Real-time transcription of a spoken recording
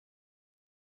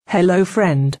Hello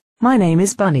friend, my name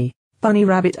is Bunny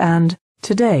Rabbit, and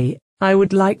today I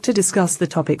would like to discuss the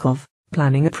topic of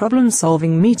planning a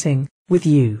problem-solving meeting with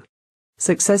you.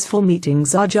 Successful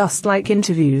meetings are just like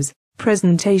interviews,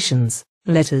 presentations,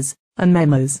 letters, and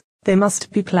memos. They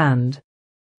must be planned.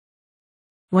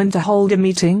 When to hold a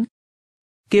meeting?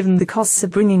 Given the costs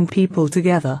of bringing people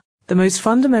together, the most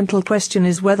fundamental question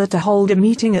is whether to hold a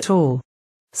meeting at all.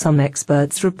 Some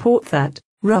experts report that,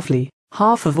 roughly,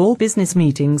 half of all business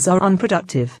meetings are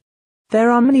unproductive.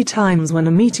 There are many times when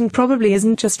a meeting probably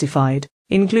isn't justified,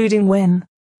 including when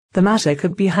the matter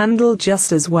could be handled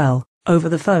just as well over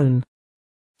the phone.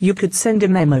 You could send a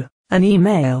memo, an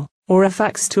email, or a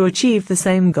fax to achieve the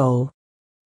same goal.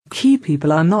 Key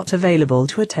people are not available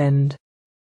to attend.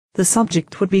 The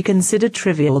subject would be considered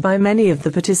trivial by many of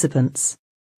the participants.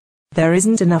 There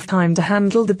isn't enough time to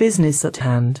handle the business at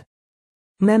hand.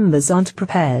 Members aren't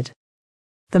prepared.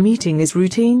 The meeting is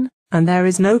routine, and there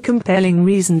is no compelling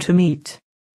reason to meet.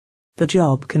 The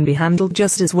job can be handled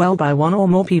just as well by one or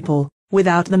more people,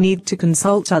 without the need to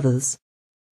consult others.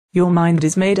 Your mind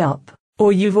is made up,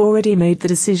 or you've already made the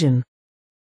decision.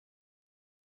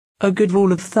 A good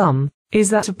rule of thumb is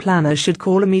that a planner should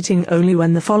call a meeting only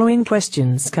when the following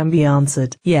questions can be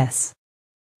answered. Yes.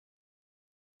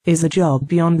 Is a job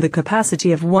beyond the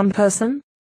capacity of one person?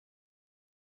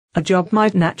 A job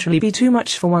might naturally be too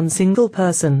much for one single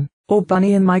person, or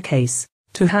Bunny in my case,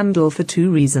 to handle for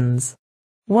two reasons.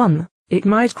 1. It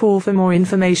might call for more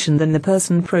information than the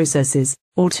person processes,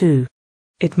 or 2.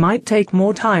 It might take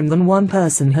more time than one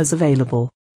person has available.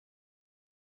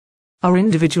 Are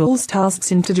individuals'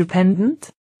 tasks interdependent?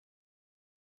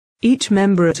 Each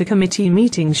member at a committee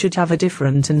meeting should have a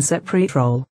different and separate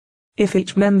role. If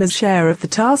each member's share of the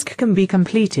task can be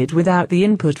completed without the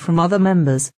input from other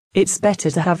members, it's better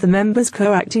to have the members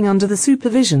co-acting under the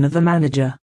supervision of the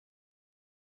manager.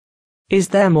 Is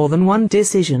there more than one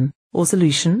decision, or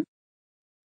solution?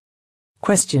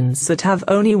 Questions that have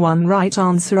only one right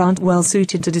answer aren't well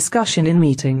suited to discussion in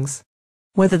meetings.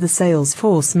 Whether the sales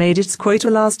force made its quota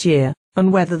last year,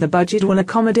 and whether the budget will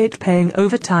accommodate paying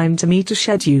overtime to meet a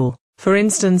schedule, for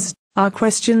instance, are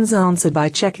questions answered by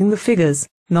checking the figures,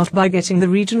 not by getting the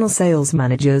regional sales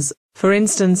managers, for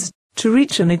instance, to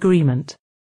reach an agreement.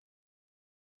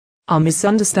 Are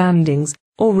misunderstandings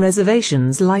or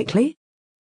reservations likely?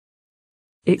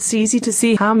 It's easy to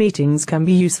see how meetings can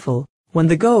be useful when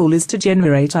the goal is to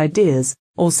generate ideas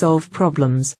or solve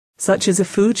problems, such as a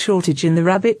food shortage in the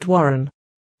rabbit warren.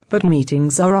 But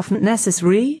meetings are often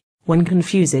necessary when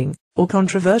confusing or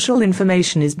controversial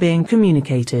information is being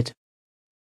communicated.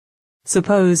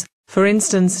 Suppose, for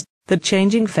instance, that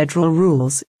changing federal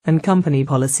rules and company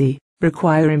policy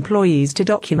require employees to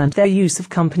document their use of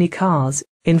company cars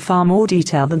in far more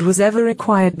detail than was ever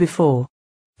required before.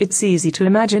 It's easy to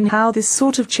imagine how this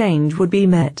sort of change would be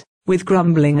met with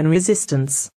grumbling and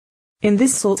resistance. In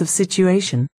this sort of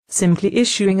situation, simply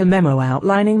issuing a memo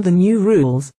outlining the new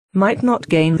rules might not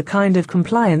gain the kind of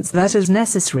compliance that is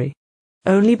necessary.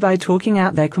 Only by talking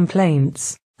out their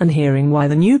complaints and hearing why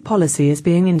the new policy is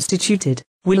being instituted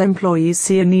will employees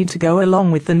see a need to go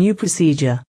along with the new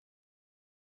procedure.